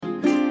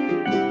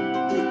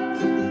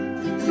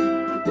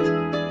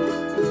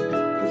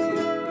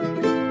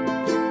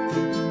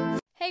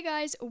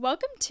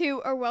welcome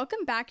to or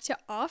welcome back to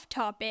Off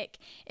Topic.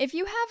 If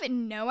you have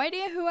no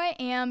idea who I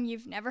am,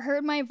 you've never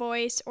heard my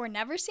voice, or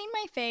never seen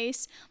my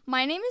face,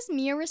 my name is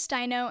Mia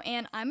Restaino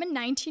and I'm a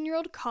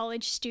 19-year-old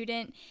college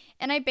student,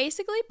 and I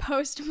basically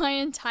post my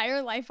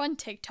entire life on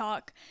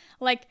TikTok,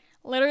 like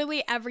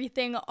literally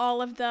everything, all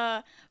of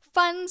the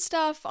fun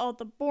stuff, all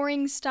the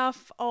boring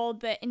stuff, all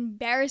the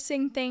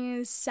embarrassing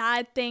things,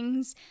 sad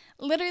things,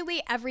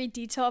 literally every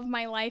detail of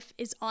my life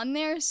is on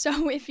there.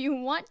 So if you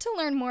want to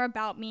learn more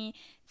about me,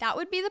 that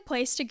would be the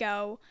place to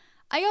go.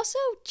 I also,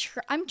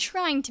 I'm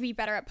trying to be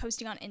better at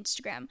posting on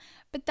Instagram,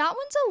 but that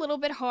one's a little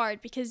bit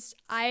hard because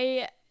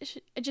I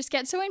just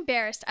get so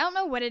embarrassed. I don't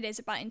know what it is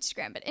about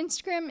Instagram, but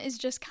Instagram is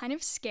just kind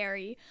of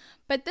scary.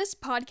 But this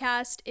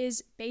podcast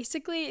is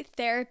basically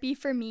therapy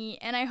for me,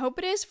 and I hope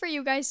it is for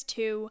you guys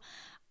too.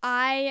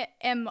 I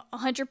am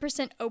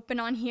 100% open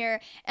on here,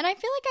 and I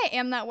feel like I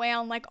am that way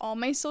on like all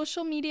my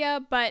social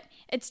media, but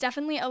it's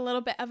definitely a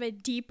little bit of a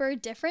deeper,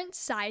 different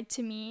side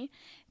to me.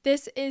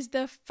 This is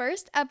the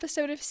first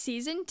episode of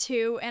season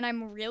 2, and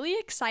I'm really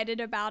excited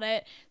about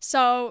it.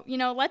 So,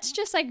 let's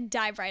just like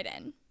dive right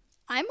in.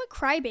 I'm a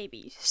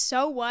crybaby.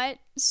 So what?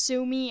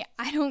 Sue me.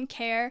 I don't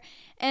care.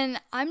 And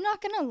I'm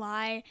not gonna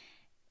lie,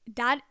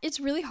 that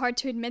it's really hard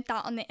to admit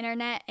that on the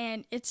internet,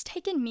 and it's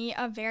taken me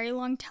a very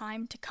long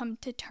time to come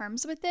to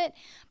terms with it.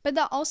 But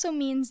that also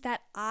means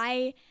that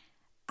I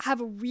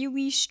have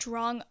really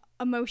strong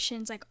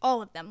emotions, like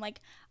all of them.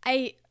 Like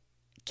I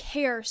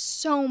care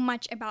so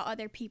much about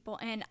other people,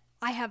 and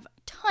I have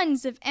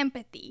tons of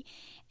empathy,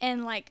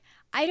 and like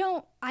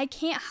I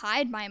can't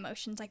hide my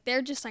emotions. Like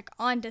they're just like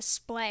on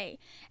display,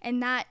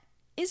 and that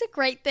is a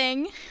great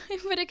thing,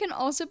 but it can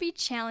also be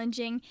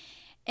challenging.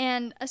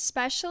 And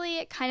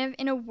especially kind of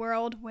in a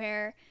world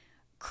where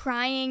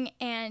crying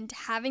and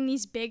having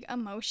these big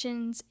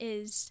emotions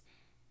is,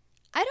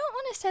 I don't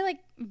want to say like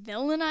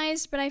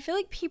villainized, but I feel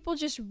like people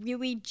just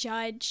really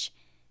judge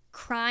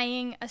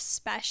crying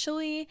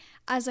especially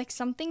as like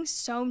something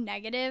so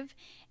negative.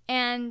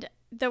 And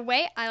the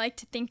way I like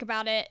to think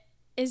about it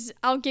is,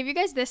 I'll give you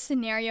guys this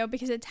scenario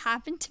because it's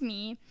happened to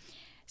me.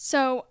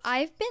 So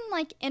I've been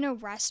like in a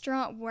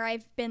restaurant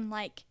where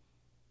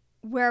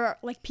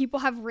people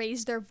have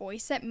raised their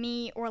voice at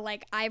me, or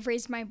like I've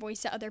raised my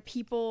voice at other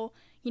people,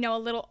 a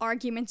little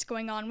arguments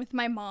going on with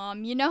my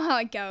mom, you know how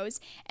it goes.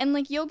 And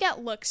like you'll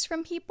get looks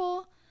from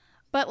people,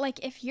 but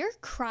like if you're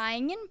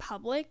crying in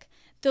public,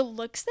 the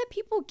looks that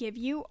people give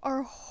you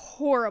are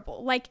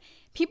horrible. Like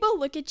people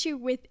look at you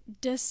with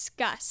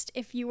disgust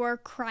if you are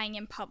crying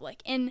in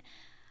public. And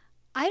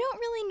I don't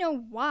really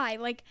know why.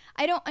 Like,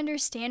 I don't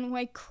understand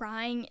why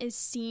crying is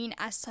seen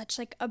as such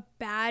like a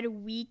bad,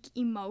 weak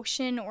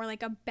emotion, or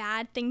like a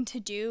bad thing to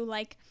do.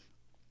 Like,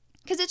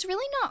 because it's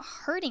really not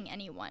hurting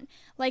anyone.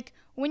 Like,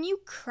 when you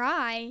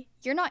cry,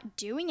 you're not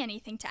doing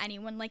anything to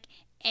anyone. Like,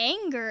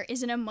 anger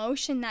is an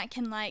emotion that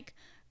can like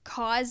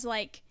cause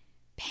like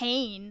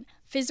pain,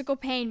 physical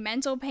pain,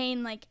 mental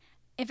pain. Like,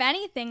 if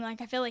anything,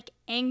 like I feel like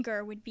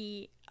anger would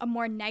be a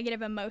more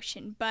negative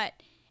emotion. But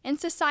in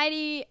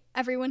society,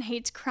 everyone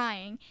hates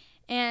crying,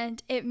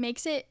 and it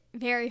makes it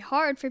very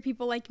hard for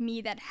people like me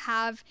that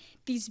have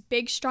these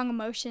big, strong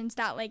emotions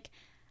that, like,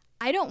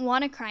 I don't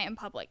want to cry in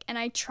public, and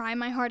I try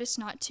my hardest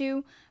not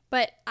to,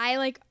 but I,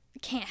 like,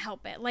 can't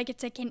help it. Like,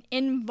 it's, like, an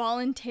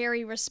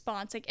involuntary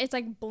response. Like, it's,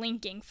 like,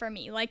 blinking for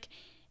me. Like,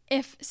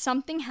 if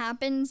something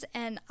happens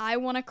and I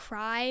want to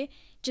cry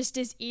just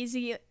as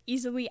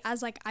easily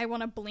as, like, I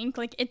want to blink,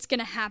 like, it's going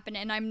to happen,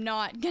 and I'm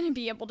not going to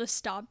be able to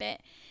stop it.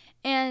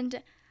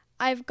 And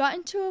I've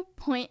gotten to a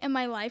point in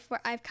my life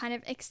where I've kind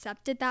of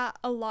accepted that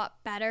a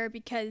lot better,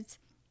 because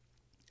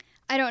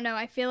I don't know,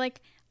 I feel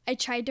like I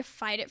tried to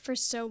fight it for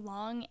so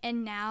long,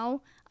 and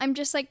now I'm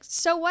just like,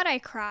 so what, I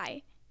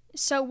cry?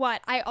 So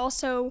what? I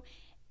also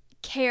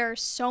care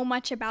so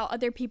much about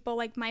other people,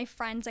 like my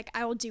friends. Like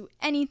I will do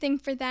anything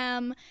for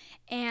them,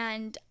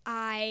 and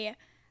I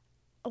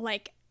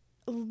like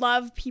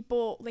love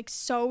people like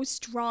so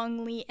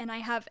strongly, and I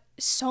have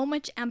so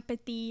much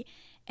empathy.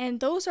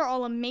 And those are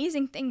all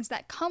amazing things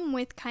that come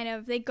with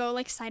they go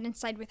like side and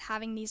side with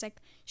having these like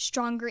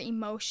stronger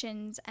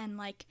emotions, and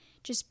like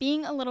just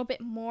being a little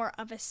bit more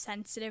of a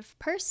sensitive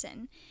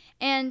person.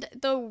 And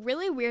the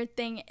really weird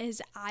thing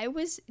is, I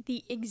was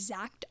the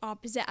exact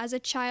opposite as a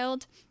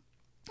child.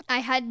 I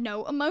had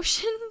no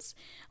emotions.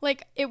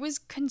 Like, it was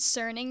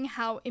concerning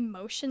how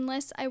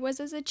emotionless I was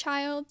as a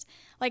child.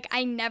 Like,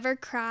 I never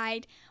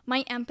cried.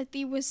 My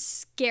empathy was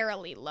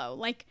scarily low,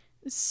 like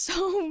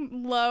so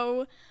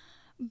low.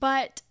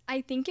 But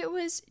I think it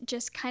was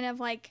just kind of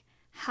like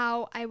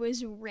how I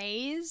was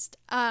raised.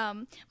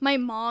 My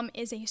mom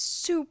is a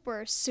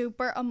super,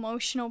 super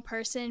emotional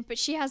person, but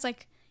she has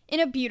like,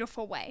 in a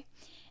beautiful way.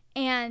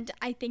 And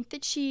I think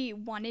that she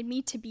wanted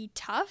me to be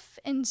tough.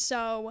 And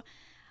so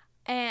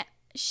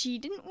she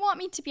didn't want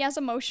me to be as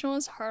emotional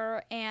as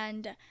her.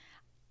 And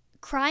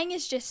crying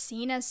is just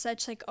seen as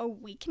such like a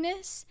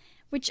weakness,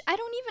 which I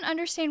don't even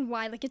understand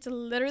why. Like, it's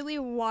literally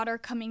water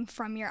coming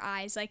from your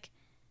eyes. Like,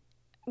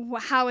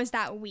 how is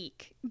that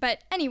weak?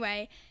 But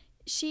anyway,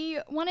 she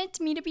wanted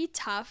me to be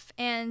tough,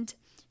 and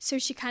So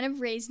she kind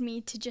of raised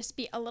me to just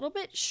be a little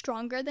bit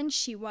stronger than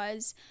she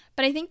was.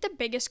 But I think the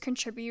biggest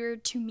contributor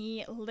to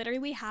me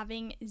literally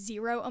having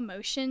zero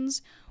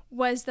emotions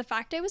was the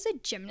fact I was a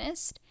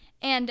gymnast,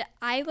 and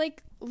I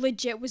like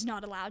legit was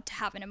not allowed to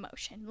have an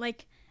emotion.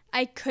 Like,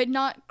 I could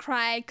not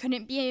cry, I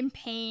couldn't be in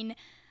pain.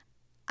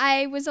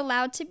 I was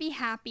allowed to be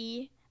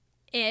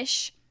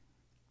happy-ish.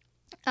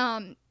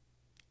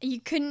 You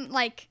couldn't,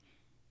 like,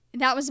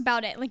 that was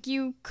about it. Like,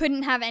 you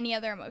couldn't have any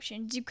other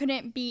emotions. You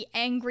couldn't be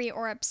angry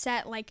or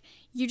upset. Like,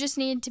 you just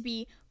needed to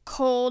be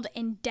cold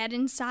and dead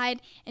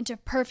inside and to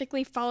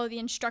perfectly follow the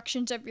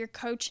instructions of your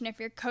coach. And if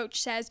your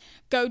coach says,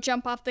 go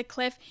jump off the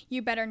cliff,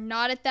 you better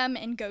nod at them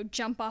and go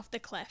jump off the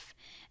cliff.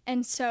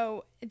 And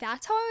so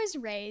that's how I was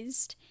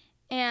raised.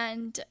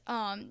 And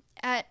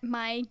at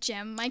my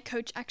gym, my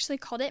coach actually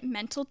called it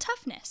mental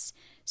toughness.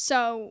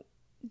 So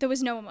there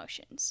was no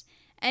emotions.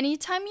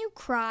 Anytime you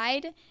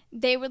cried,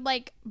 they would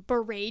like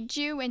berate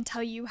you and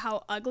tell you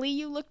how ugly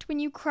you looked when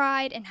you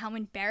cried and how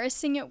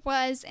embarrassing it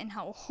was and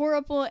how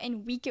horrible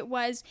and weak it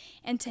was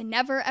and to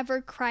never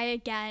ever cry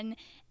again.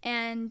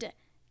 And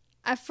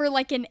for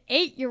like an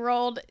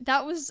 8-year-old,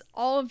 that was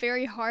all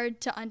very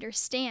hard to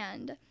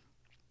understand.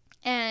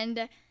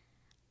 And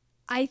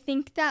I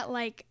think that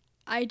like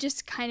I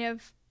just kind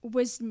of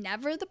was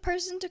never the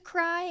person to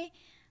cry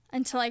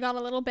until I got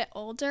a little bit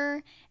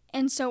older.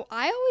 And so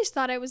I always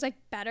thought I was like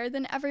better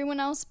than everyone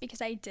else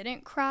because I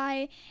didn't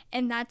cry.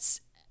 And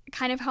that's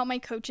kind of how my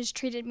coaches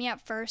treated me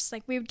at first.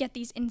 Like, we would get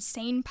these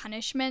insane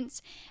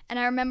punishments. And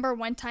I remember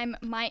one time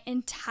my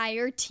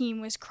entire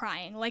team was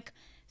crying, like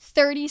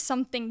 30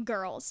 something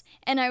girls.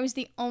 And I was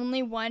the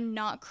only one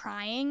not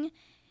crying.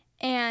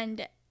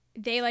 And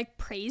they like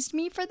praised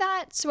me for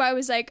that. So I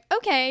was like,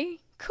 okay,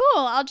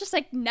 cool. I'll just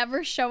like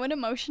never show an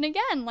emotion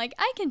again. Like,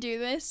 I can do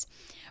this.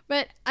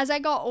 But as I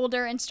got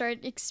older and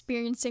started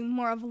experiencing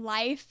more of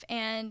life,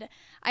 and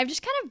I've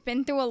just kind of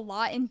been through a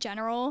lot in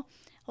general,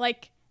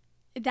 like,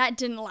 that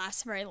didn't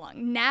last very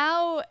long.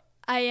 Now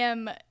I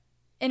am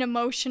an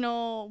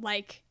emotional,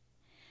 like,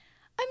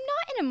 I'm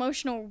not an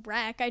emotional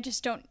wreck. I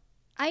just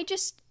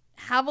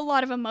have a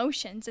lot of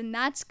emotions, and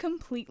that's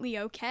completely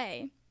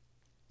okay.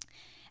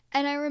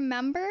 And I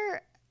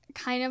remember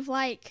kind of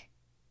like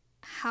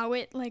how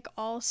it like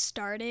all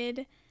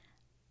started.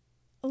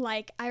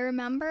 Like, I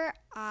remember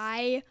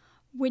I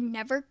would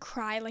never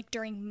cry, like,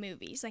 during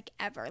movies, like,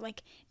 ever.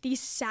 Like, the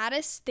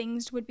saddest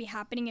things would be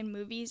happening in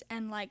movies,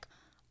 and, like,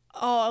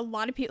 a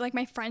lot of people, like,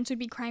 my friends would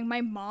be crying, my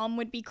mom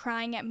would be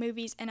crying at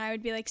movies, and I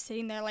would be, like,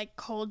 sitting there, like,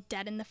 cold,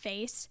 dead in the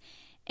face.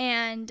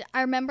 And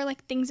I remember,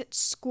 like, things at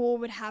school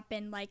would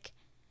happen, like,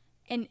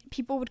 and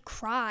people would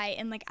cry,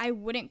 and, like, I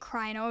wouldn't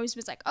cry, and I always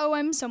was like, oh,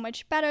 I'm so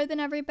much better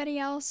than everybody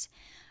else.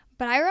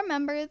 But I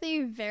remember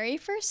the very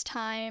first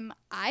time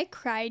I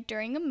cried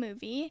during a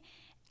movie.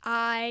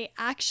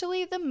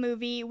 The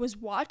movie was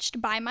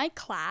watched by my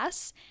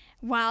class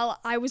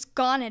while I was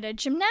gone at a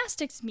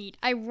gymnastics meet,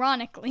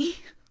 ironically.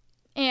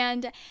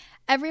 And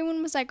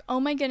everyone was like, oh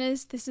my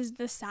goodness, this is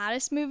the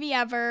saddest movie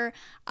ever.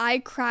 I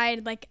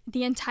cried, like,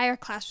 the entire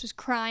class was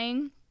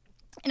crying.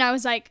 And I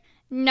was like,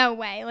 no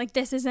way, like,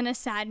 this isn't a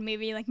sad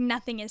movie, like,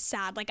 nothing is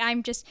sad, like,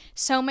 I'm just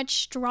so much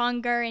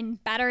stronger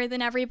and better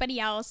than everybody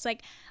else,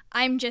 like,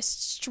 I'm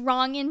just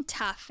strong and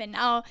tough, and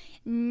I'll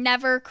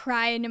never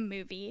cry in a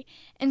movie.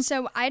 And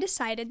so I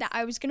decided that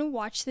I was gonna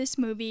watch this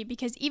movie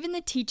because even the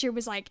teacher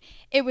was like,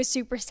 it was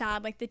super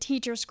sad, like, the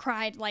teachers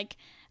cried, like,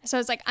 so I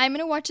was like, I'm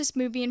gonna watch this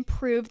movie and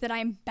prove that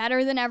I'm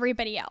better than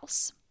everybody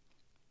else.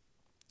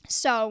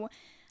 So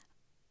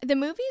the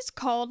movie's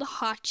called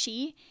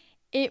Hachi.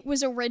 It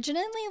was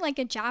originally like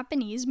a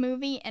Japanese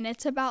movie, and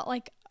it's about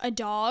like a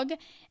dog,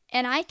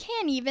 and I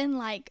can't even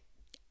like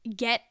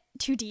get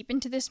too deep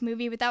into this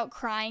movie without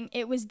crying.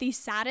 It was the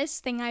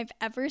saddest thing I've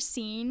ever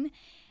seen,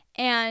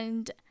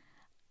 and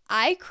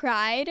I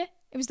cried.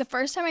 It was the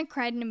first time I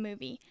cried in a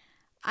movie.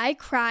 I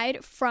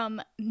cried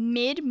from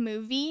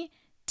mid-movie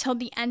till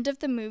the end of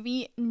the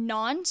movie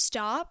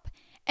non-stop,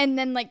 and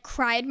then like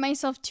cried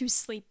myself to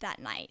sleep that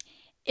night.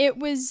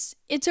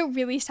 It's a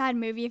really sad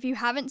movie. If you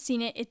haven't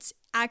seen it, it's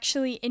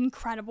actually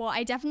incredible.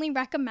 I definitely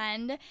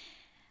recommend,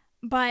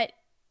 but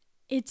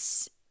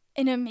it's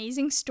an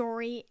amazing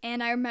story.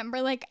 And I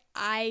remember like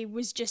I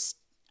was just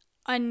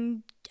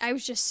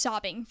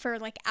sobbing for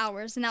like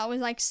hours, and that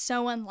was like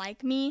so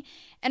unlike me.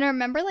 And I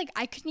remember like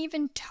I couldn't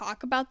even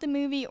talk about the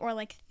movie or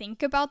like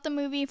think about the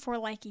movie for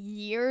like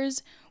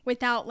years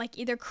without like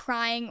either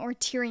crying or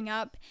tearing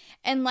up.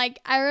 And like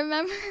I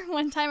remember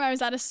one time I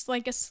was at a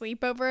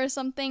sleepover or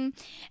something,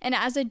 and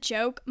as a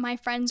joke my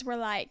friends were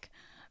like,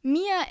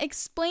 Mia,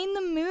 explain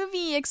the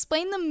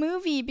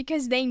movie,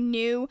 because they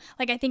knew,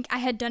 like, I think I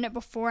had done it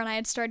before and I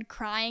had started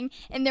crying,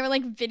 and they were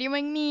like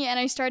videoing me, and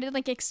I started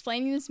like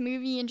explaining this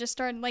movie and just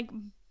started like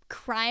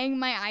crying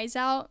my eyes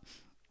out.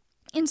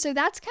 And so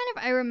that's kind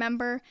of, I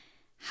remember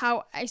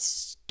how I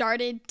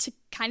started to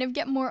kind of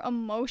get more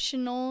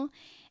emotional,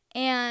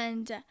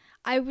 and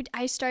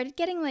I started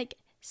getting like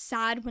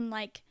sad when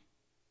like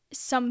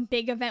some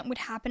big event would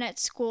happen at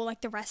school, like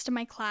the rest of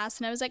my class,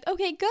 and I was like,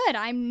 okay, good,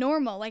 I'm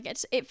normal, like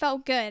it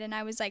felt good, and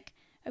I was like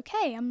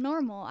okay, I'm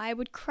normal. I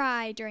would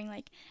cry during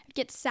I'd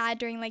get sad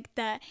during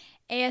the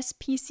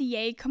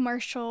ASPCA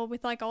commercial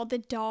with all the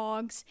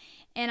dogs,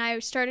 and I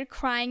started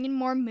crying in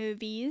more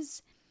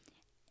movies.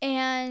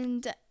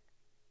 And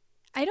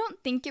I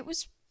don't think it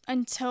was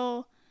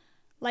until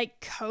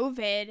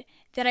COVID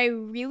that I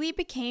really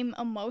became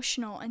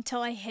emotional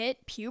until I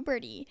hit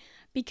puberty,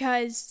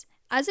 because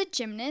as a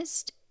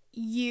gymnast,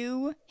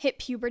 you hit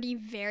puberty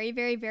very,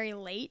 very, very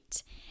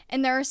late.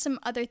 And there are some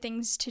other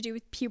things to do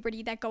with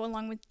puberty that go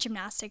along with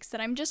gymnastics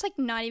that I'm just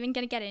not even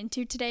going to get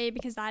into today,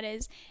 because that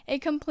is a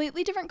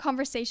completely different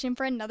conversation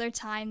for another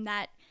time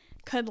that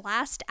could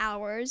last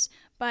hours.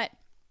 But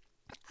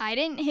I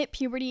didn't hit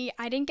puberty.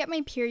 I didn't get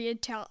my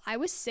period till I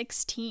was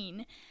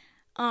 16.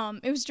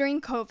 It was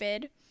during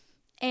COVID.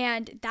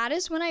 And that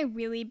is when I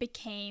really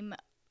became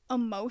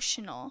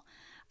emotional.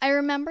 I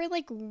remember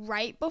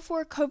right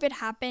before COVID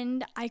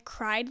happened, I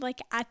cried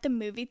at the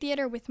movie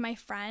theater with my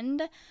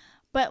friend,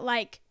 but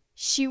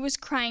she was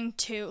crying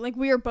too.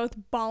 We were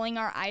both bawling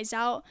our eyes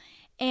out.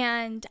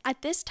 And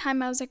at this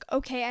time I was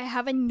okay, I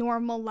have a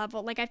normal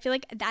level. I feel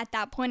at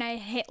that point I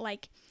hit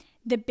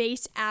the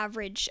base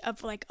average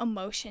of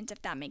emotions,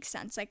 if that makes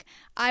sense.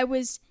 I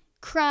was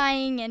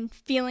crying and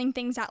feeling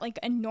things at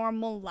a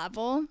normal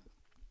level.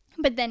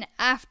 But then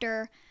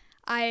after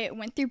I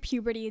went through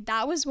puberty,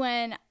 that was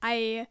when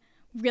I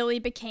really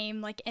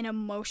became an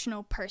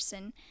emotional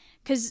person,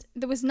 because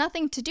there was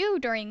nothing to do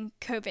during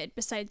COVID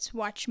besides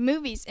watch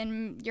movies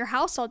in your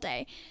house all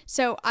day.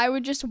 So I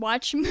would just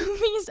watch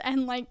movies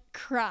and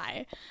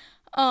cry.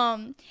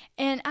 And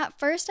at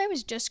first I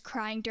was just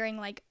crying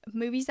during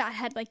movies that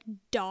had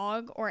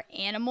dog or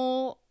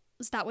animals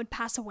that would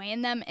pass away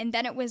in them. And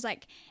then it was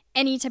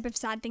any type of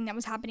sad thing that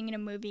was happening in a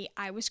movie,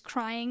 I was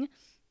crying.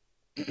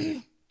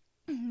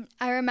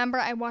 I remember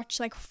I watched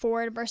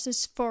Ford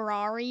versus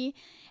Ferrari,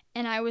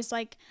 and I was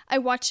I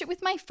watched it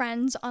with my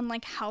friends on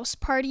house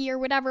party or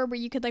whatever, where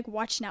you could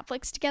watch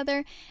Netflix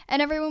together,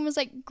 and everyone was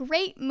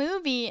great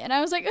movie, and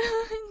I was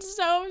it's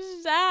so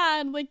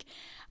sad.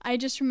 I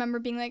just remember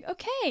being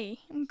okay,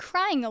 I'm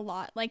crying a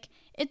lot,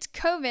 it's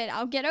COVID,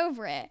 I'll get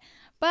over it.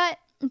 But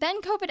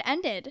then COVID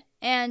ended,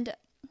 and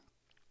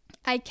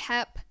I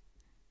kept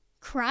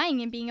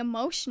crying and being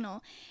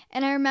emotional.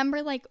 And I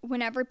remember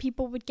whenever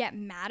people would get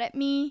mad at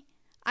me,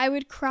 I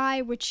would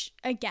cry, which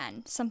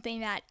again,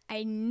 something that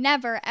I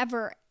never,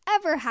 ever,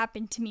 ever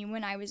happened to me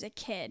when I was a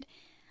kid.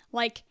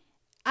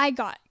 I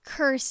got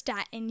cursed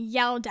at and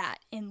yelled at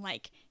and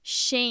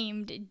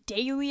shamed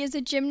daily as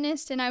a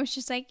gymnast, and I was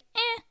just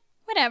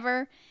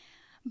whatever.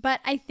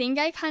 But I think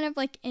I kind of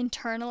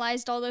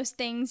internalized all those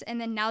things,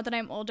 and then now that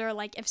I'm older,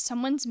 if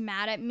someone's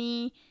mad at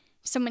me,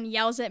 if someone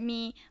yells at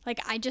me,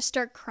 I just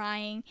start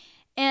crying.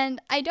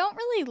 And I don't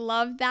really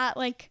love that,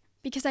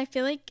 because I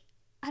feel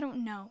I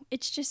don't know,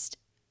 it's just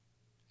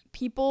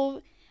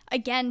people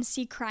again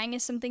see crying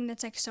as something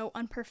that's so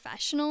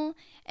unprofessional,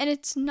 and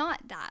it's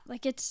not that.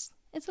 It's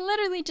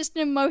literally just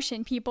an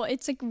emotion, people.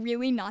 It's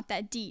really not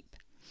that deep.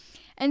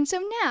 And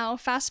so now,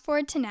 fast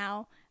forward to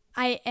now,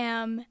 I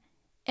am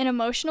an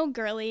emotional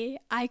girly.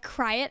 I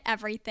cry at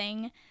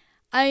everything.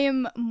 I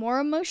am more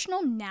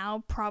emotional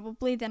now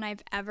probably than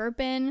I've ever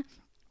been.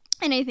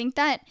 And I think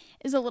that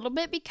is a little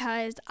bit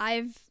because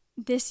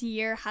this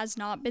year has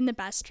not been the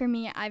best for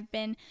me. I've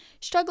been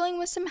struggling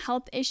with some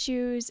health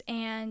issues,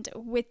 and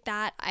with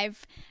that,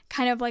 I've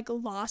kind of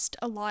lost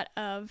a lot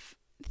of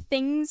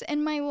things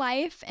in my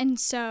life, and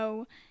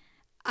so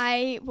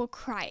I will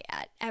cry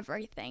at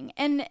everything.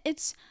 And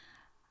it's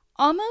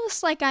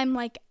almost I'm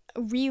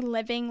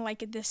reliving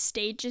the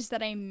stages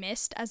that I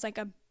missed as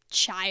a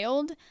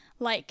child.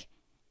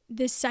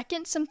 The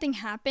second something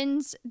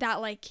happens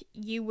that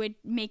you would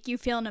make you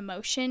feel an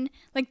emotion,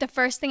 the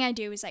first thing I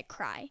do is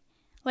cry.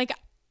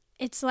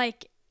 It's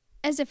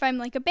as if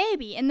I'm a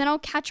baby, and then I'll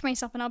catch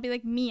myself and I'll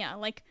be Mia,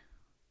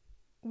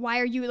 why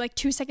are you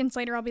 2 seconds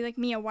later I'll be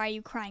Mia, why are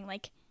you crying?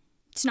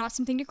 It's not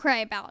something to cry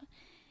about.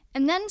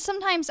 And then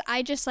sometimes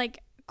I just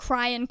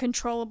cry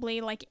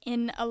uncontrollably,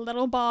 in a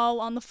little ball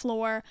on the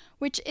floor,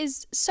 which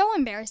is so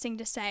embarrassing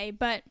to say,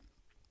 but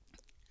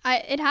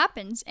it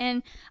happens,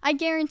 and I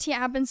guarantee it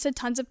happens to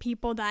tons of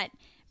people but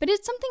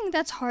it's something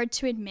that's hard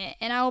to admit.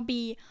 And I'll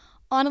be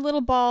on a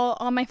little ball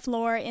on my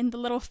floor in the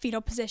little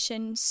fetal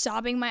position,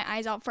 sobbing my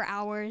eyes out for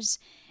hours,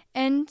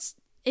 and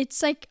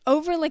it's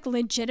over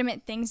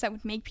legitimate things that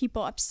would make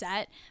people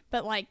upset,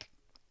 but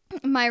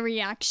my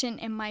reaction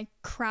and my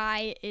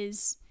cry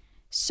is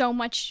so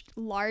much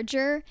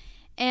larger.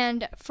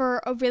 And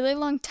for a really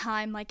long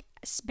time,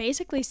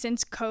 basically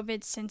since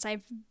COVID, since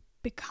I've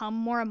become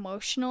more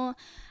emotional,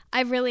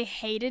 I've really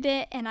hated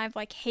it, and I've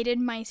hated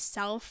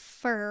myself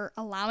for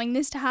allowing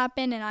this to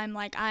happen. And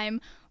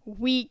I'm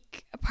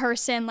weak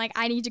person,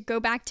 I need to go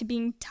back to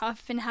being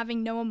tough and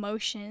having no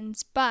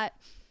emotions. But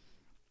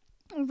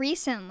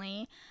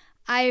recently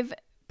I've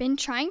been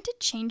trying to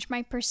change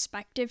my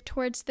perspective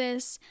towards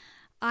this.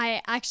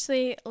 I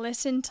actually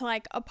listened to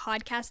like a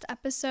podcast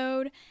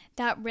episode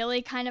that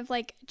really kind of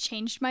like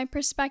changed my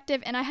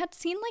perspective. And I had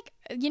seen like,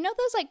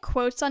 those like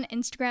quotes on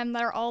Instagram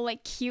that are all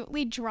like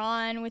cutely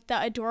drawn with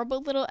the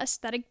adorable little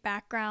aesthetic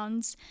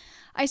backgrounds.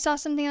 I saw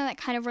something that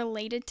kind of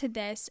related to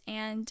this,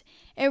 and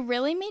it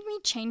really made me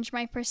change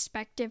my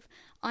perspective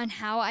on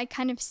how I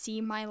kind of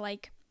see my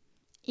like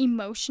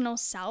emotional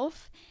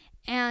self.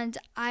 And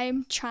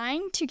I'm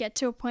trying to get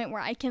to a point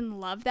where I can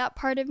love that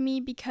part of me,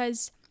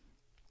 because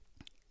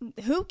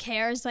who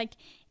cares? Like,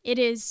 it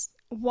is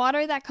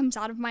water that comes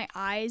out of my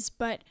eyes,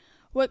 but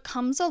what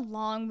comes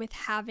along with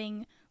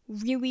having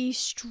really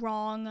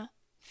strong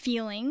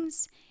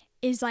feelings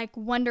is like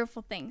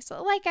wonderful things.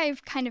 So like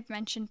I've kind of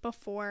mentioned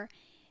before,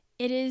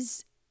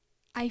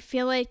 I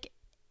feel like,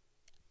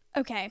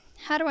 okay,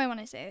 how do I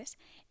want to say this?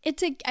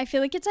 I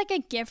feel like it's like a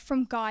gift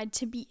from God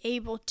to be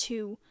able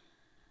to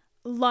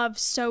love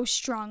so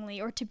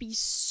strongly, or to be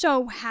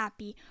so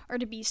happy, or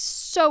to be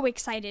so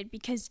excited,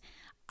 because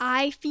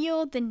I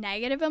feel the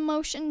negative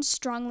emotions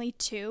strongly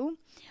too,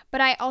 but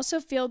I also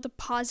feel the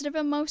positive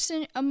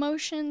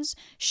emotions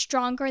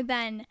stronger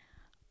than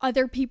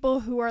other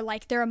people who are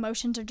like, their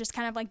emotions are just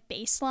kind of like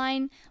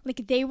baseline.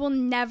 Like, they will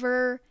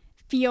never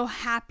feel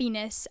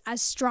happiness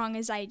as strong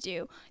as I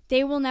do.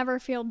 They will never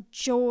feel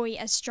joy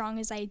as strong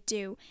as I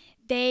do.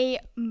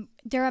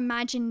 Their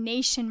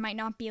imagination might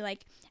not be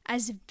like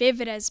as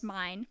vivid as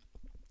mine.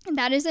 And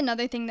that is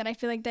another thing that I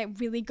feel like that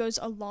really goes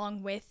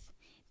along with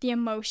the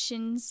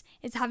emotions,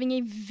 is having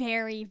a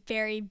very,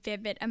 very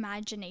vivid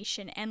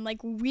imagination and like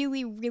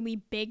really, really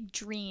big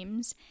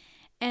dreams.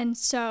 And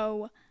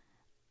so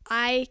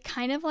I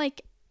kind of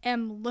like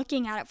am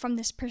looking at it from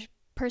this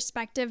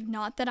perspective,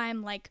 not that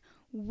I'm like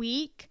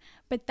weak,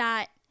 but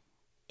that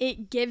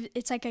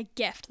it's like a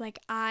gift. Like,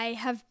 I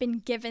have been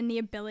given the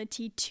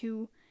ability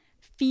to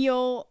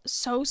feel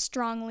so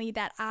strongly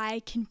that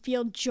I can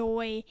feel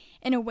joy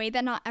in a way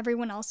that not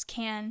everyone else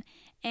can.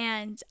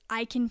 And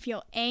I can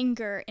feel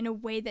anger in a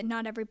way that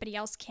not everybody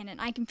else can. And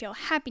I can feel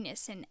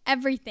happiness and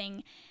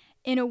everything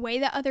in a way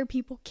that other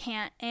people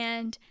can't.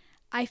 And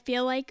I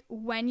feel like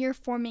when you're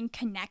forming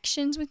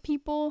connections with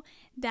people,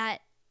 that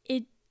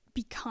it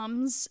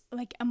becomes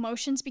like,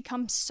 emotions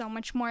become so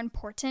much more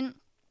important.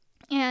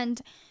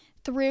 And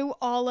through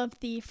all of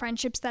the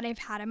friendships that I've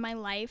had in my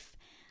life,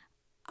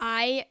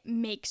 I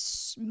make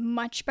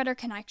much better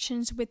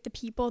connections with the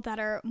people that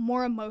are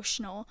more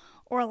emotional,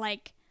 or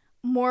like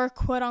more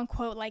quote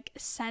unquote like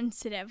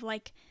sensitive.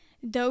 Like,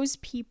 those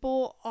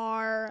people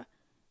are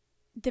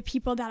the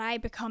people that I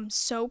become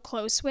so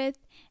close with.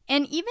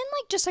 And even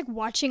like just like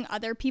watching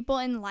other people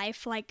in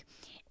life, like,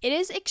 it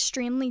is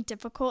extremely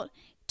difficult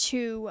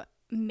to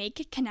make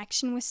a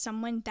connection with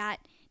someone that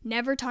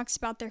never talks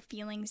about their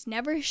feelings,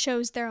 never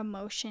shows their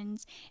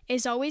emotions,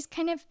 is always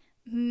kind of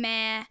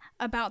meh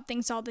about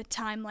things all the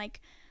time.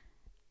 Like,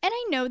 and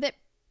I know that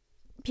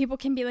people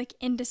can be like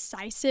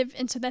indecisive,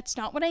 and so that's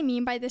not what I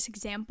mean by this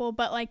example,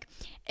 but like,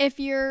 if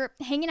you're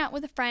hanging out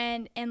with a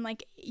friend and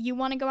like you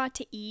want to go out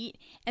to eat,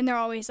 and they're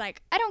always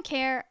like, I don't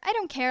care,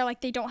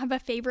 like, they don't have a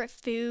favorite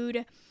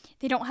food,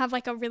 they don't have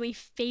like a really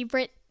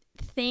favorite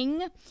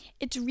thing,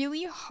 it's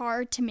really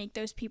hard to make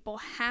those people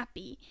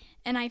happy.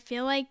 And I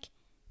feel like,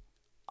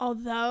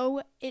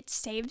 although it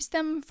saves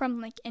them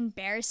from like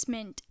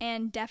embarrassment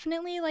and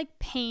definitely like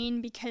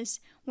pain, because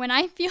when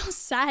I feel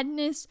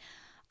sadness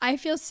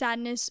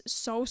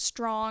so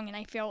strong, and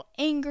I feel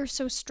anger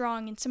so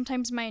strong, and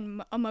sometimes my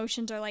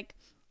emotions are like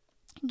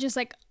just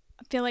like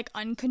feel like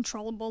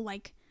uncontrollable,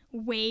 like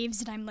waves,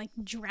 and I'm like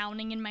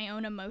drowning in my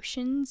own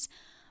emotions.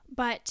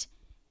 But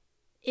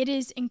it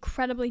is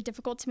incredibly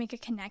difficult to make a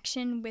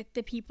connection with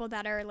the people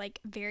that are like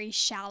very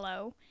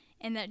shallow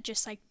and that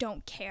just like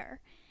don't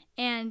care.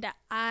 And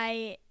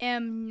I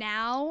am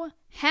now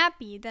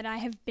happy that I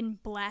have been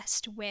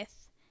blessed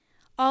with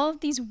all of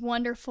these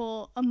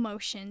wonderful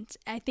emotions.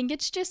 I think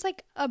it's just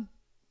like a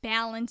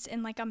balance,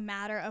 and like a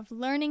matter of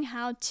learning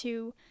how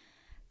to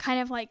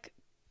kind of like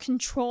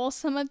control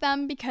some of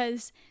them,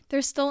 because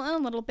they're still in a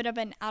little bit of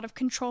an out of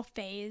control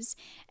phase.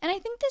 And I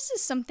think this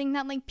is something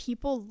that like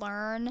people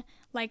learn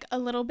like a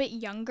little bit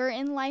younger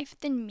in life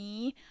than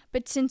me,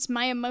 but since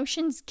my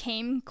emotions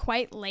came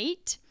quite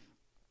late,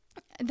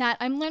 that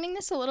I'm learning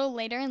this a little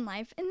later in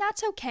life, and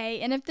that's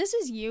okay. And if this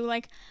is you,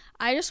 like,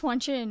 I just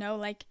want you to know,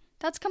 like,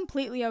 that's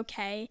completely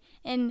okay.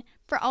 And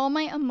for all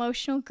my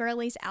emotional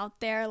girlies out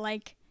there,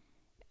 like,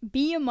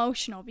 be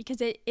emotional,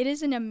 because it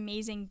is an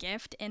amazing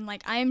gift. And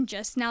like, I am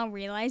just now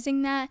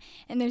realizing that,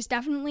 and there's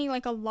definitely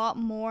like a lot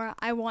more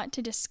I want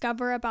to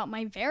discover about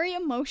my very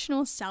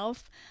emotional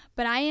self.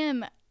 But I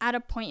am at a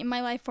point in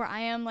my life where I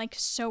am like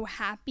so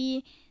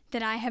happy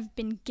that I have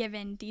been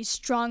given these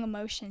strong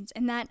emotions,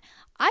 and that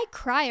I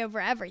cry over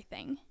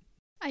everything.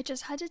 I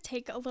just had to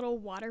take a little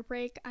water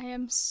break. I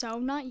am so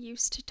not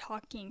used to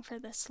talking for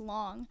this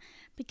long,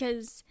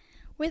 because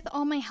with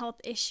all my health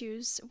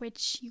issues,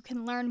 which you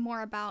can learn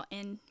more about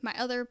in my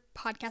other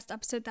podcast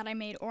episode that I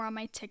made or on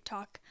my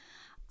TikTok,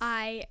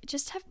 I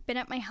just have been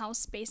at my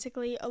house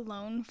basically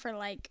alone for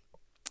like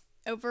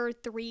over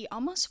 3,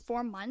 almost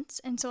 4 months.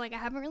 And so like I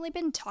haven't really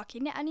been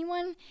talking to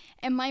anyone,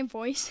 and my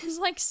voice is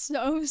like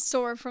so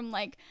sore from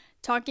like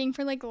talking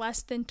for like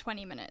less than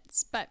 20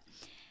 minutes. But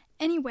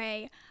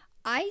anyway,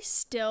 I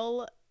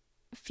still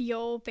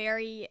feel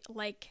very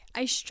like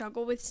I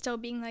struggle with still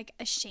being like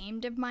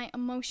ashamed of my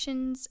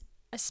emotions,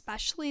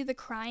 especially the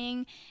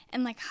crying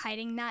and like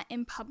hiding that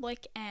in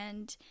public.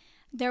 And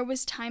there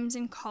was times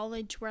in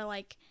college where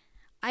like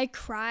I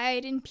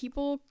cried and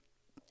people,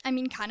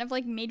 kind of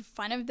like made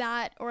fun of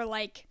that, or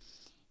like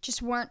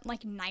just weren't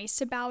like nice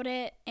about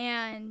it.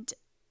 And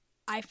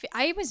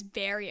I was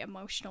very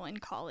emotional in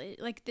college.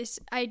 Like this,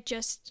 I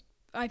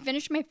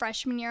finished my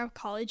freshman year of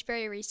college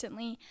very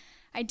recently.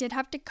 I did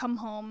have to come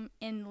home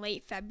in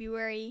late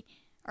February,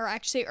 or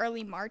actually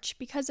early March,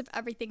 because of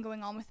everything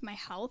going on with my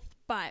health.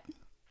 But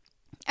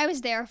I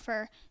was there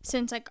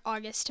since like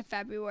August to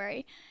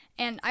February,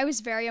 and I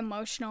was very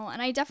emotional,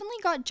 and I definitely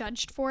got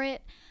judged for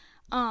it.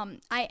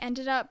 I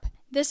ended up,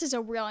 this is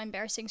a real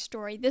embarrassing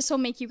story. This will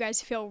make you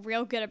guys feel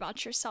real good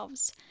about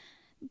yourselves.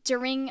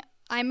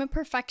 I'm a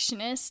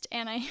perfectionist,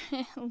 and I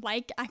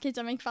like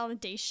academic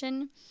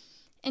validation.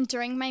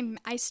 And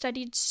I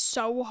studied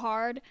so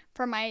hard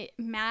for my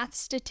math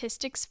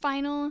statistics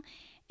final.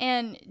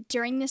 And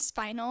during this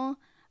final,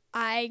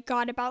 I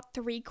got about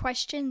 3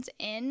 questions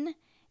in,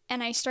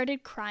 and I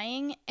started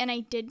crying, and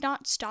I did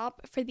not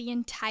stop for the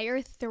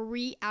entire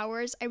 3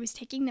 hours I was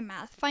taking the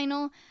math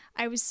final.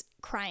 I was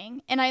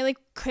crying, and I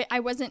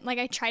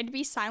tried to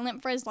be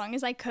silent for as long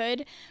as I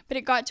could, but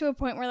it got to a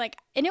point where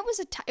and it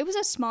was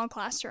a small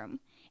classroom.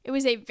 It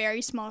was a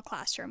very small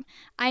classroom.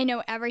 I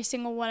know every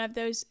single one of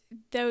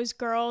those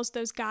girls,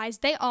 those guys,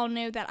 they all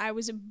knew that I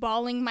was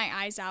bawling my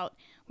eyes out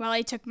while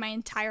I took my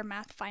entire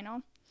math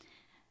final.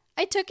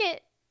 I took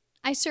it.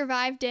 I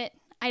survived it.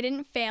 I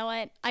didn't fail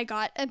it. I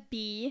got a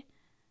B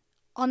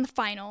on the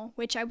final,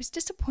 which I was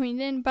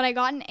disappointed in, but I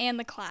got an A in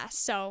the class,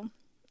 so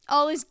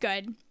all is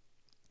good.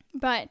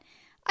 But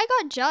I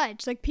got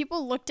judged. Like,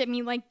 people looked at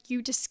me like,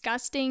 you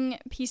disgusting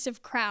piece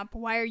of crap.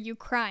 Why are you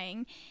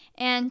crying?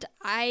 And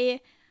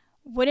I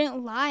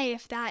wouldn't lie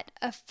if that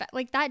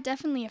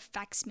definitely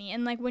affects me.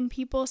 And like when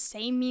people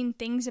say mean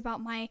things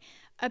about my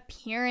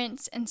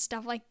appearance and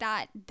stuff like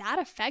that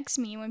affects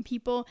me. When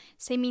people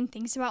say mean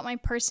things about my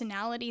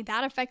personality,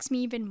 that affects me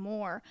even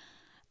more.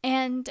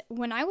 And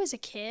when I was a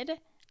kid,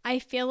 I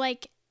feel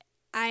like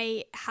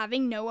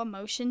having no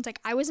emotions, like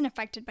I wasn't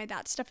affected by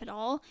that stuff at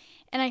all.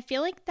 And I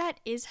feel like that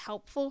is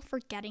helpful for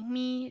getting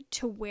me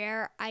to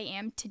where I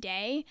am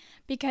today,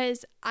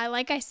 because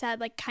like I said,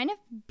 like kind of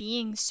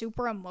being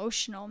super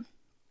emotional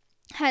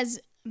has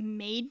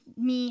made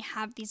me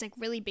have these like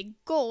really big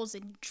goals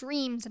and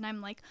dreams, and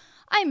I'm like,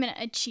 I'm gonna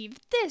achieve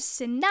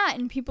this and that,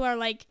 and people are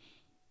like,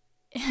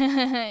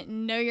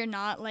 no, you're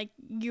not, like,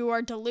 you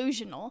are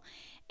delusional.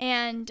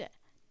 And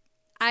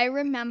I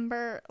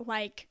remember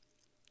like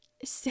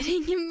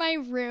sitting in my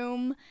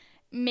room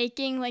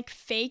making like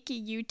fake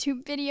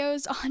YouTube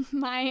videos on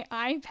my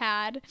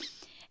iPad,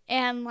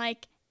 and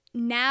like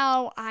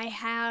now I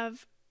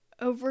have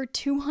over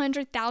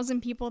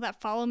 200,000 people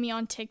that follow me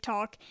on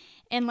TikTok,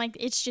 and like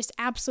it's just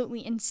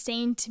absolutely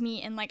insane to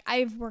me. And like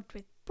I've worked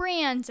with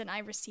brands, and I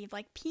receive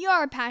like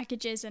PR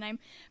packages, and I'm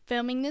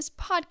filming this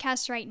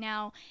podcast right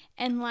now,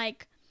 and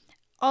like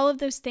all of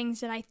those things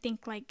that I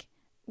think like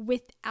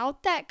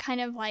without that kind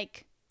of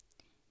like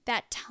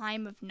that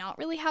time of not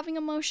really having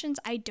emotions,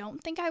 I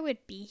don't think I would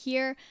be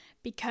here,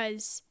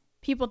 because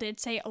people did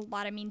say a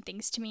lot of mean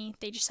things to me.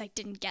 They just like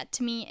didn't get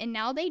to me, and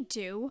now they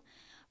do.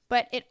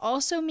 But it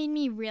also made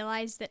me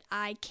realize that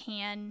I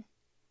can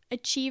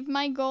achieve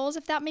my goals,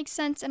 if that makes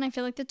sense. And I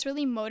feel like that's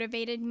really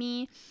motivated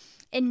me.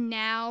 And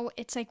now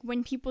it's like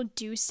when people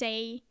do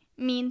say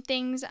mean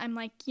things, I'm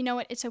like, you know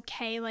what? It's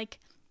okay. Like,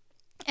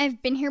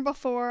 I've been here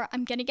before.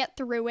 I'm going to get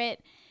through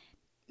it.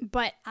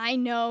 But I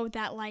know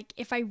that like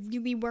if I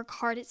really work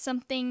hard at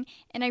something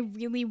and I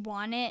really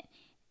want it,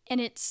 and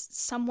it's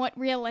somewhat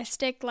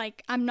realistic,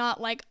 like I'm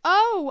not like,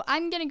 oh,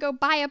 I'm going to go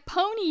buy a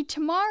pony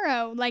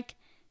tomorrow. Like,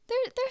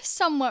 they're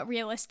somewhat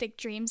realistic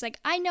dreams. Like,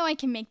 I know I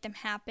can make them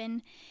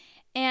happen.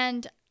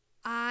 And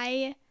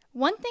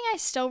one thing I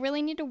still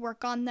really need to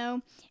work on,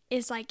 though,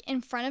 is like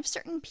in front of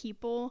certain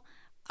people,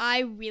 I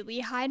really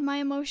hide my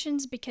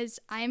emotions, because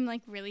I'm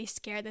like really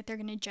scared that they're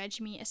going to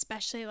judge me,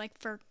 especially like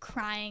for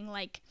crying.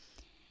 Like,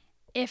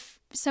 if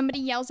somebody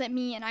yells at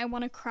me and I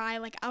want to cry,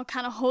 like I'll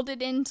kind of hold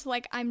it in to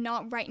like I'm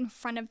not right in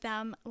front of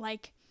them.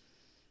 Like,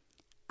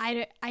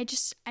 I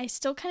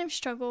still kind of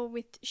struggle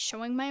with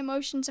showing my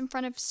emotions in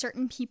front of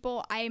certain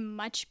people. I am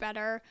much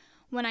better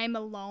when I'm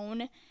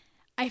alone.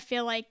 I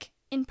feel like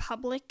in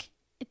public,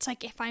 it's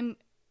like if I'm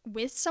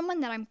with someone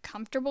that I'm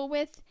comfortable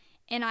with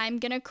and I'm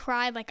gonna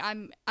cry, like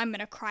I'm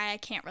gonna cry. I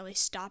can't really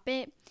stop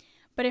it.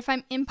 But if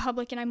I'm in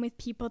public and I'm with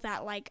people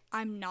that like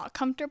I'm not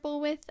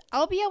comfortable with,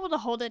 I'll be able to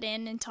hold it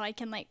in until I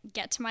can like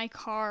get to my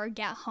car,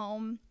 get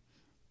home.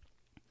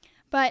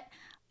 But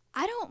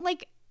I don't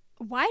like,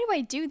 why do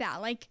I do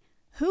that? Like,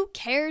 who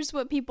cares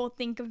what people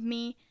think of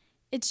me?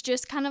 It's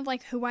just kind of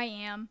like who I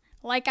am.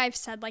 Like I've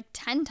said like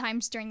 10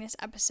 times during this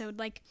episode,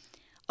 like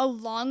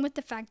along with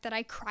the fact that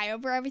I cry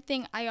over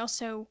everything, I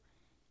also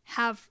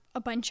have a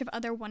bunch of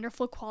other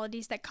wonderful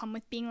qualities that come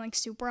with being like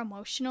super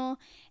emotional.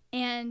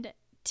 And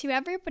to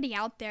everybody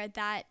out there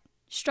that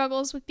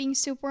struggles with being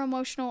super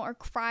emotional or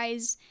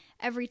cries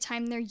every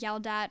time they're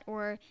yelled at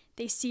or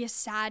they see a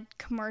sad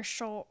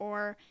commercial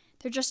or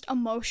they're just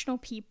emotional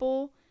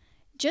people,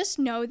 just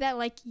know that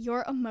like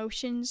your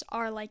emotions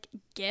are like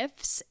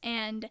gifts,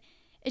 and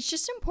it's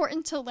just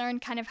important to learn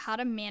kind of how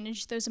to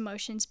manage those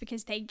emotions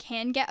because they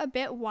can get a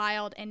bit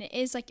wild, and it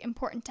is like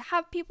important to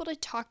have people to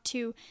talk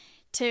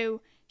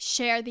to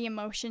share the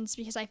emotions,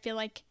 because I feel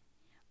like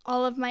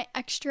all of my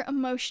extra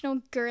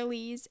emotional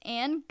girlies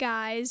and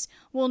guys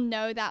will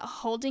know that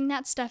holding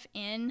that stuff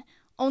in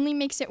only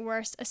makes it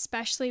worse,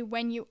 especially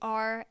when you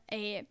are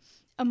a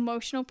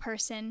emotional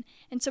person.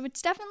 And so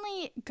it's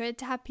definitely good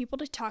to have people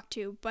to talk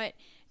to, but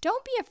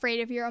don't be afraid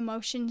of your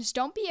emotions.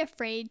 Don't be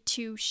afraid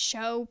to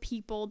show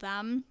people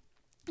them.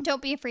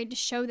 Don't be afraid to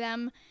show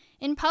them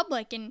in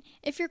public. And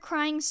if you're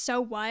crying, so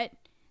what?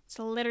 It's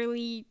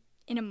literally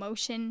an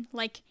emotion.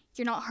 Like,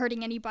 you're not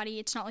hurting anybody.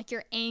 It's not like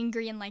you're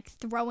angry and like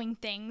throwing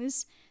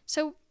things.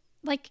 So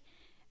like,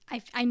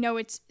 I know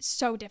it's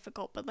so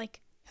difficult, but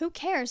like, who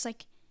cares?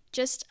 Like,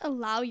 just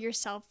allow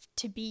yourself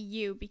to be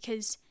you,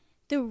 because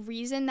the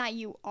reason that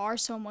you are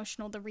so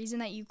emotional, the reason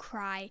that you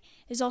cry,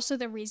 is also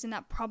the reason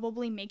that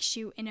probably makes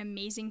you an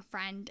amazing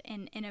friend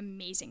and an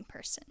amazing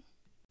person.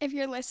 If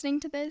you're listening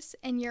to this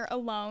and you're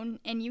alone,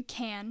 and you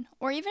can,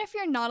 or even if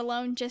you're not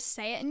alone, just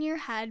say it in your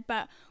head,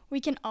 but we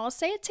can all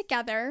say it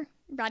together.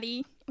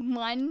 Ready?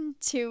 1,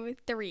 2,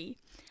 3.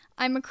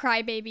 I'm a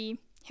crybaby.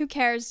 Who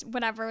cares?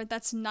 Whatever.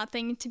 That's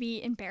nothing to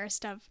be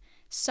embarrassed of.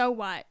 So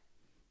what?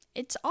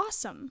 It's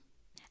awesome.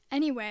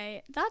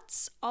 Anyway,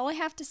 that's all I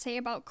have to say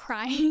about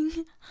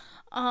crying.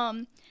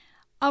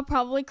 I'll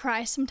probably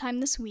cry sometime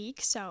this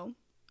week, so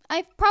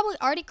I've probably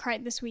already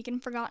cried this week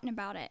and forgotten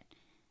about it.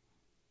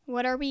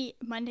 What are we?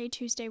 Monday,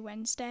 Tuesday,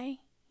 Wednesday?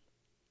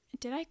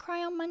 Did I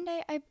cry on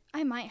Monday?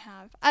 I might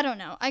have. I don't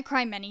know. I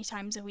cry many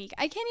times a week.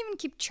 I can't even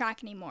keep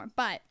track anymore,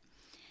 but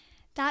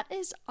that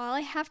is all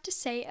I have to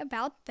say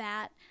about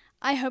that.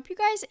 I hope you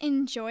guys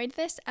enjoyed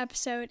this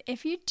episode.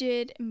 If you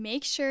did,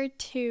 make sure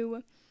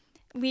to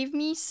leave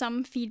me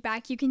some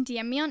feedback. You can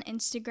DM me on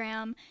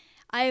Instagram.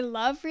 I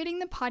love reading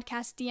the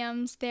podcast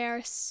DMs.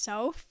 They're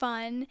so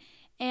fun.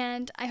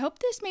 And I hope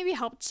this maybe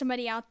helped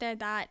somebody out there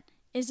that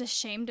is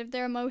ashamed of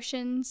their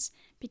emotions,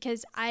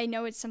 because I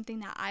know it's something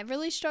that I've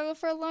really struggled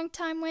for a long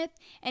time with.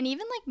 And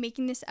even like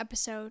making this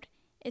episode,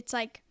 it's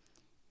like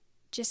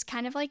just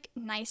kind of like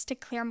nice to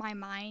clear my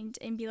mind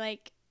and be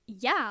like,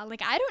 yeah,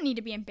 like I don't need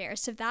to be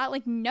embarrassed of that.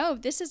 Like, no,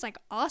 this is like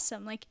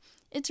awesome. Like,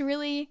 it's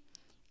really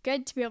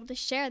good to be able to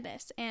share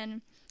this.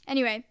 And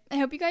anyway, I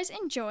hope you guys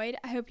enjoyed.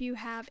 I hope you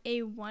have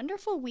a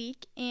wonderful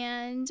week,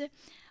 and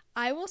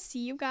I will see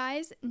you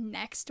guys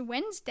next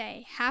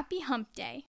Wednesday. Happy Hump Day.